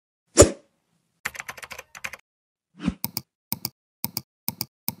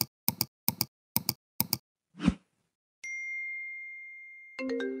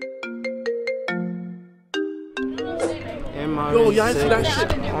Yo, y'all see that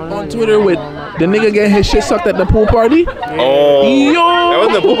shit on Twitter with the nigga getting his shit sucked at the pool party? Oh, yo, that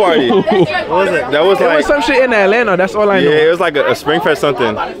wasn't a pool party. What was it? That was there like was some shit in Atlanta. That's all I know. Yeah, it was like a spring fest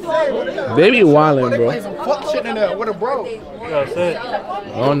something. They be wildin', bro. Some fuck shit in there with a bro.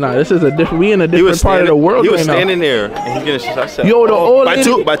 Oh no, this is a different. We in a different part of the world. He was right now. standing there and he getting shot. Yo, the old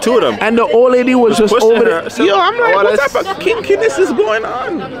lady by two of them. and the old lady was just pushing over her. there. Yo, I'm like, what type of kinkiness is going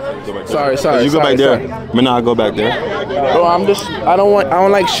on? Sorry. You go back there. Me now, I go back there. Bro, I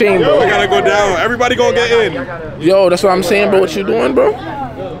don't like shame, bro. We gotta go down. Everybody gonna get in. Yo, that's what I'm saying, bro. What you doing, bro?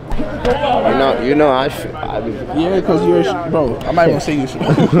 You know, I be. Yeah, because you're, bro. I might want to say you should.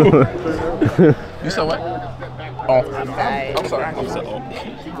 You said what? Oh, I'm sorry. I'm sorry.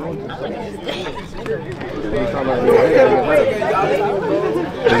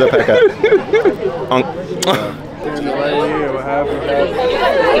 Where's the pack at? What happened?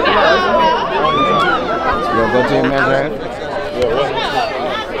 You gonna go to your man's right?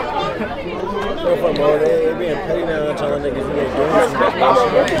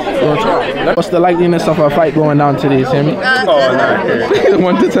 What's the likeliness of a fight going down today, Sammy? Oh, no.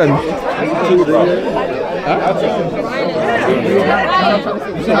 1 to 10.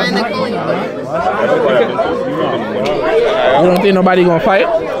 You don't think nobody gonna fight?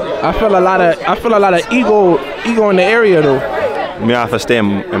 I feel a lot of ego in the area though. Me, I have to stay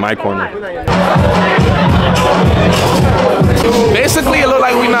in my corner. Basically, it look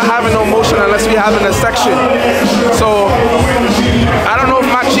like we're not having no motion unless we having a section. So I don't know if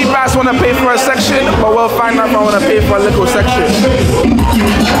my cheap ass want to pay for a section, but we'll find out if I want to pay for a little section.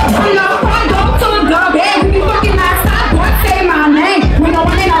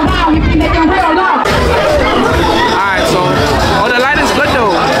 Alright, so the light is good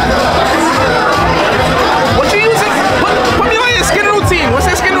though. What you using? Put me on your skin routine. What's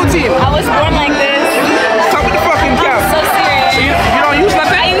your skin routine? I was born like this. Stop with the fucking cap. I'm so serious. So you don't use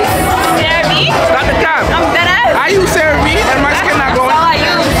nothing? I use CeraVe. Stop the cap. I'm dead ass. I use CeraVe and my skin not going. That's all I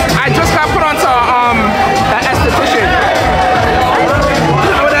use. I just got put onto an esthetician.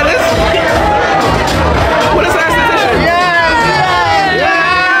 You know what that is? What is an esthetician?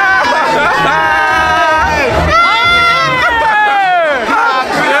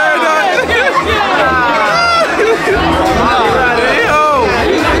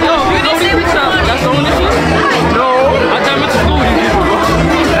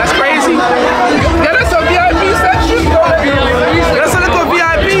 That's crazy. Get us a VIP section. Get us a little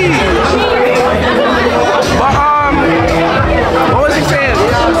VIP. But what was he saying?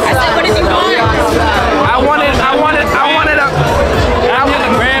 I said, what did you want? I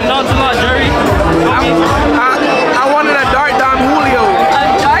wanted a dark Don Julio.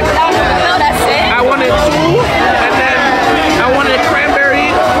 A dark Don Julio, that's it? I wanted 2, and then I wanted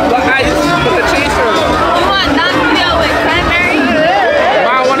cranberry with ice with the chaser. You want Don Julio with cranberry? But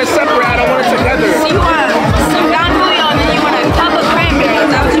I want it separate. I don't want it together. So you want some Don Julio and then you want a cup of cranberry.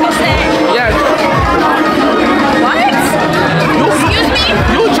 Is that what you were saying? Yeah. What? Excuse me?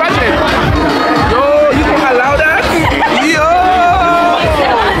 You judge it. Yo, you gonna allow that? Yo.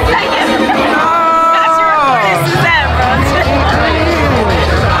 That's your recording, Suzanne, bro.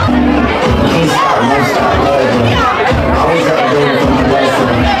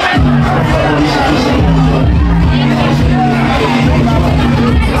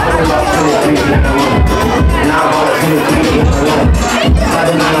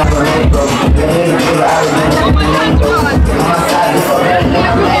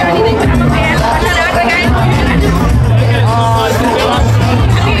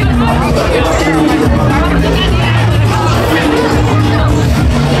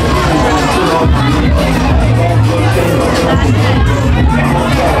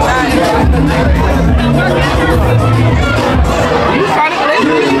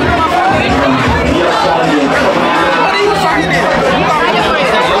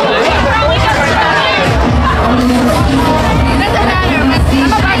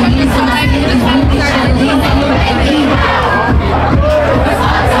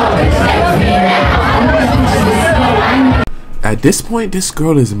 At this point, this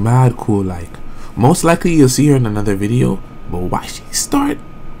girl is mad cool. Like, most likely you'll see her in another video, but why she start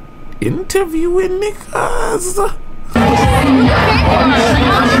interviewing niggas?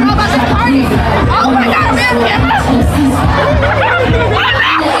 Oh my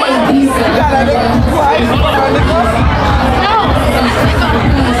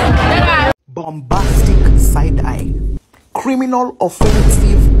God, bombastic side eye, criminal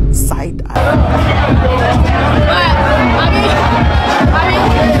offensive side eye.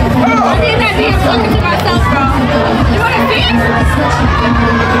 I mean, that being talking to myself, bro. You wanna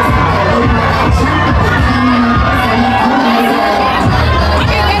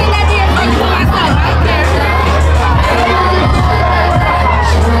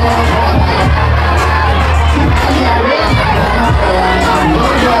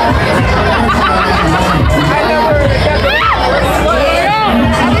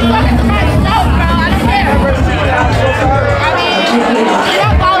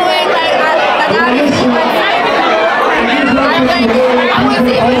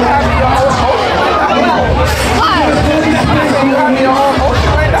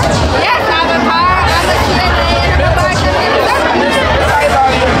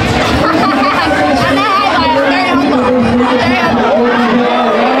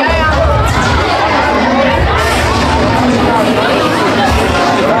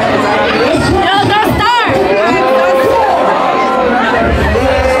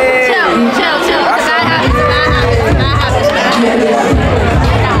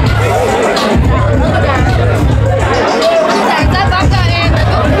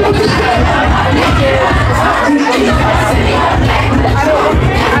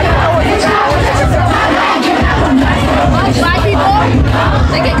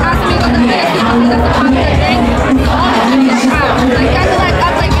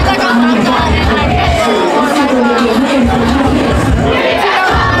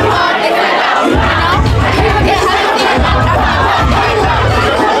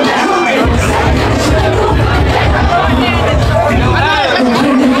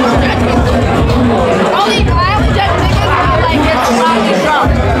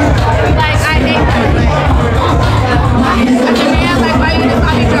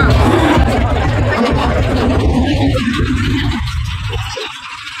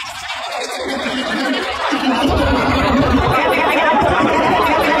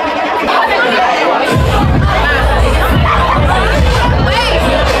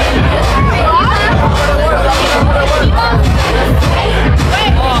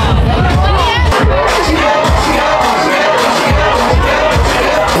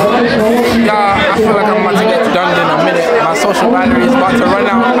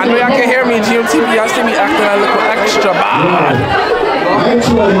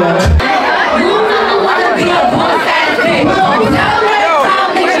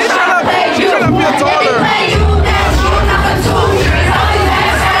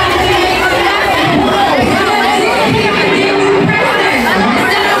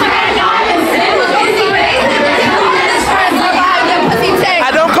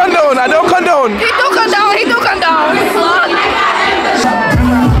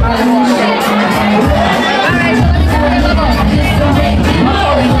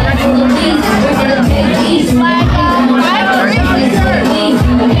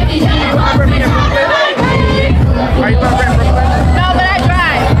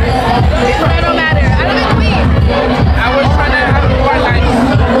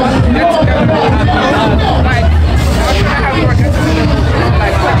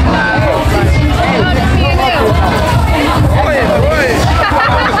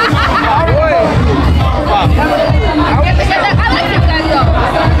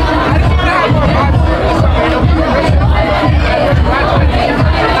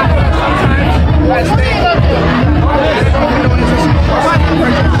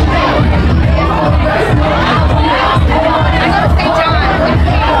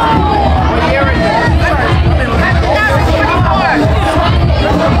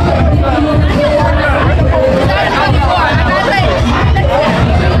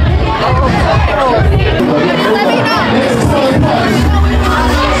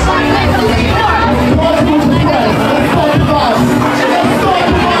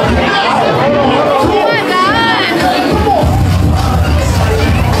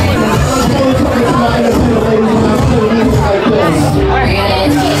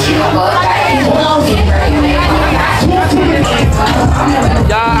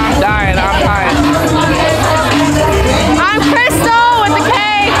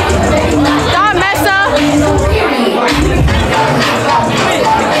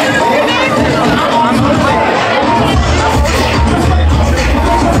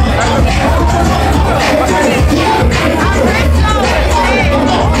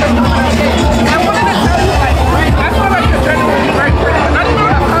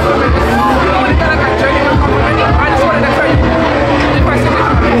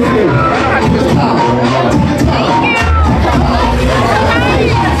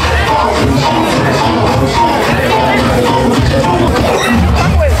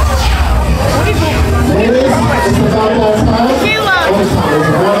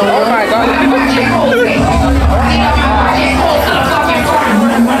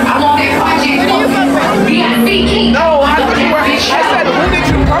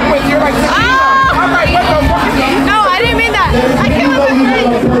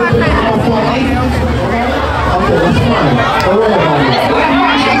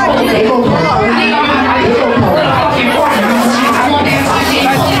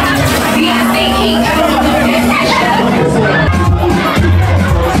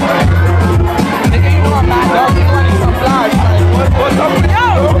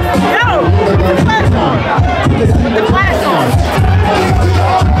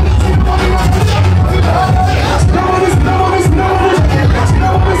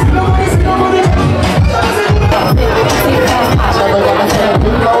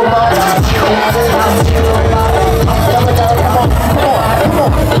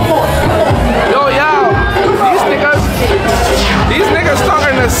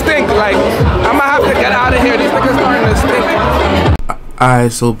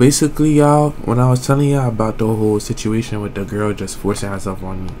Alright, so basically, y'all, when I was telling y'all about the whole situation with the girl just forcing herself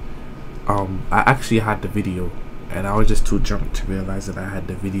on me, I actually had the video, and I was just too drunk to realize that I had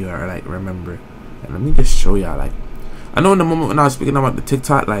the video or like remember. And let me just show y'all. Like, I know in the moment when I was speaking about the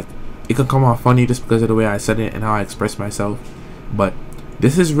TikTok, like it could come off funny just because of the way I said it and how I expressed myself, but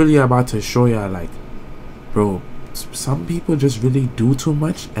this is really about to show y'all, like, bro, some people just really do too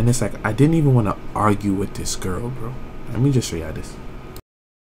much, and it's like I didn't even want to argue with this girl, bro. Let me just show y'all this.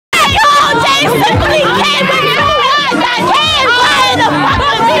 Ojay simply came with you. I can't. Why the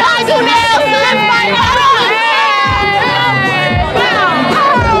fuck did I do now?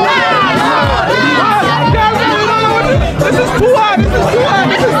 This is too hot. This is too hot.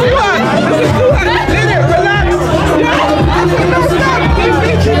 This is too hot. This is too hot. Hit it. Relax. No, stop. Hit it.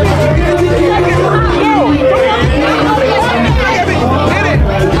 Hit it.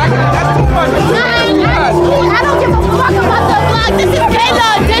 That's too much. I don't give a fuck about the vlog. This is Kayla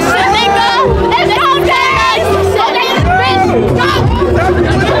edition, nigga. It's Ojay.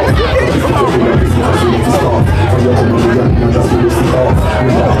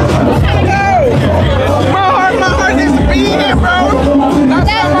 My heart is beating, bro.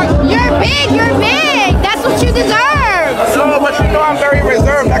 You're big. That's what you deserve. No, but you know I'm very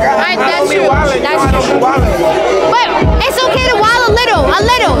reserved. Like That's true. That's true. But But it's okay to while a little,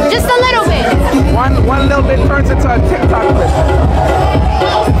 just a little bit. one little bit turns into a TikTok clip.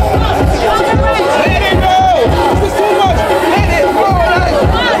 Let it go. This is too much. Let it go.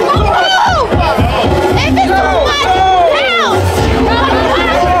 If it's too much,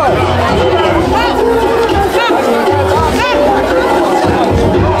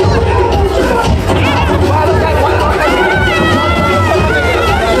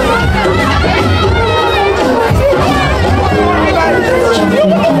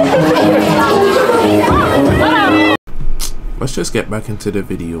 Let's just get back into the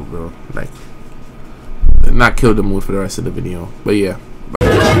video, bro. Like, not kill the mood for the rest of the video, but yeah.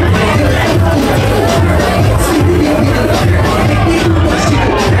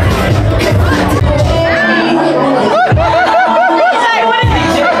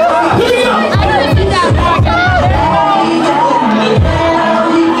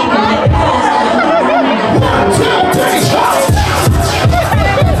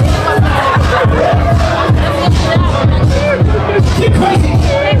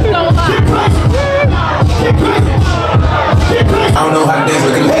 I don't know how to dance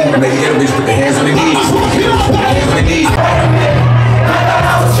with the lady, but the bitch put the hands on the knees. Hands on the knees.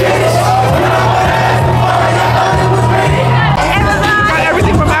 Got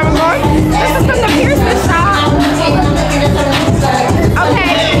everything from Amazon? this is from the Pearson shop.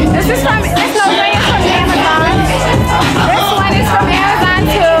 Okay, this is from, this no way is from Amazon. This one is from Amazon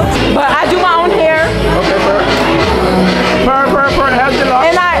too. But I do my own hair. Okay, per head to lock.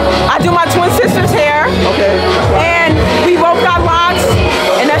 And I do my twin sister's hair. Okay. And we both got locks.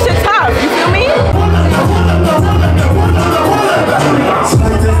 And that shit's tough. You feel me?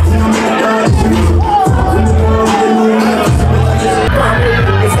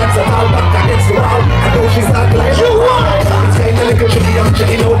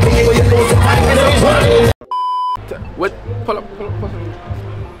 What? Pull up.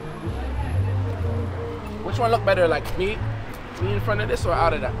 Which one look better? Like me in front of this or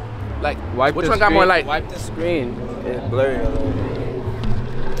out of that? Like, which one got more light? Wipe the screen. It's blurry a little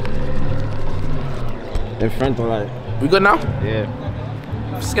bit. In front of light. We good now? Yeah.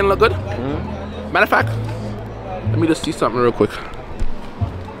 Skin look good? Matter of fact, let me just see something real quick.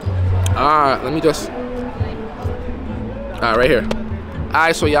 Let me just. Right here.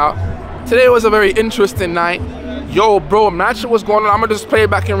 Alright, so y'all, today was a very interesting night. Yo, bro, imagine what's going on. I'm gonna just play it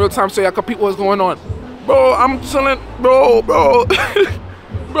back in real time so y'all can peep what's going on. Bro, I'm chilling, bro.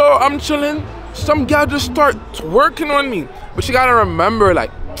 Bro, I'm chilling. Some gal just start twerking on me. But you gotta remember,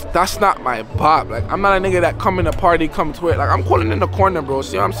 like, that's not my pop. Like, I'm not a nigga that come in the party, come twerk. Like, I'm calling in the corner, bro.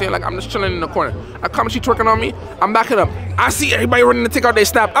 See what I'm saying? Like, I'm just chilling in the corner. I come, she twerking on me, I'm backing up. I see everybody running to take out their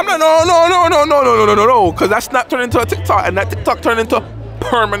snap. I'm like, no. Cause that snap turned into a TikTok, and that TikTok turned into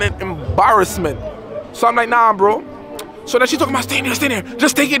permanent embarrassment. So I'm like, nah, bro. So then she talking about stay there.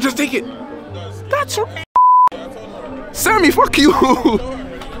 Just take it. That's right. Sammy, fuck you.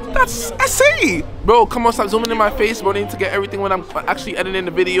 That's SA. Bro, come on, stop zooming in my face, bro. I need to get everything when I'm actually editing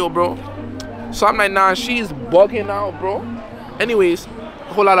the video, bro. So I'm like, nah, she's bugging out, bro. Anyways, a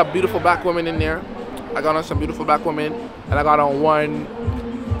whole lot of beautiful black women in there. I got on some beautiful black women, and I got on one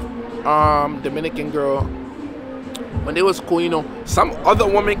Dominican girl. When they was cool, you know, some other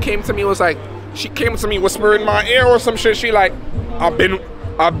woman came to me, was like, she came to me whispering in my ear or some shit. She like, I've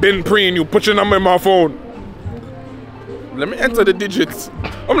been preying you, put your number in my phone. let me enter the digits.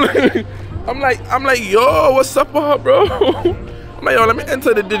 I'm like, yo, what's up with her, bro? I'm like, yo, let me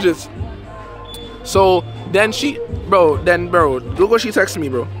enter the digits. So then bro, look what she texted me,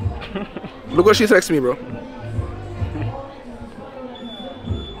 bro. Look what she texted me, bro.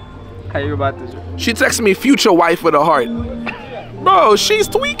 How you about this? She texted me future wife with a heart. Bro, she's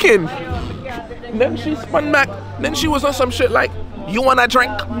tweaking. Then she spun back. Then she was on some shit like, you wanna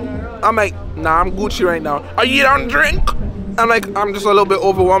drink? I'm like, nah, I'm Gucci right now. Are you on drink? I'm like, I'm just a little bit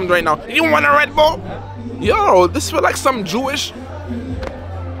overwhelmed right now. You want a Red Bull? Yo, this feel like some Jewish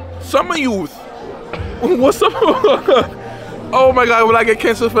summer youth. What's up? Oh my God, will I get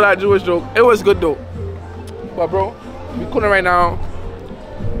canceled for that Jewish joke? It was good though. But bro, we couldn't right now.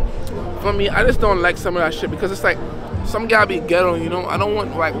 For me, I just don't like some of that shit because it's like, some guy be ghetto, you know? I don't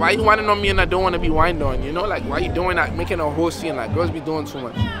want, like, why you whining on me and I don't want to be whined on, you know? Like, why you doing that, making a whole scene? Like, girls be doing too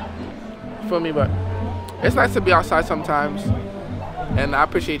much. You feel me? But it's nice to be outside sometimes. And I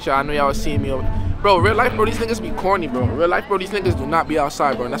appreciate y'all. I know y'all was seeing me. Bro, real life, bro, these niggas be corny, bro. Real life, bro, these niggas do not be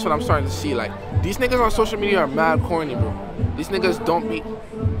outside, bro. And that's what I'm starting to see. Like, these niggas on social media are mad corny, bro. These niggas don't be,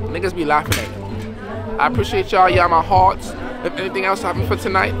 niggas be laughing at me. I appreciate y'all. Y'all my hearts. If anything else happened for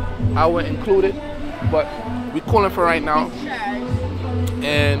tonight, I would include it. But we calling for right now.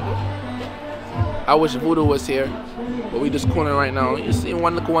 And I wish Voodoo was here. But we just calling right now. You see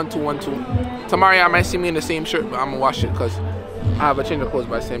 1 look 1 2 1 2. Tomorrow y'all might see me in the same shirt, but I'm gonna wash it because I have a change of clothes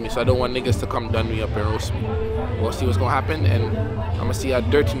by Sammy, so I don't want niggas to come dun me up and roast me. We'll see what's gonna happen, and I'm gonna see y'all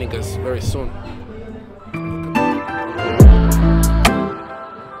dirty niggas very soon.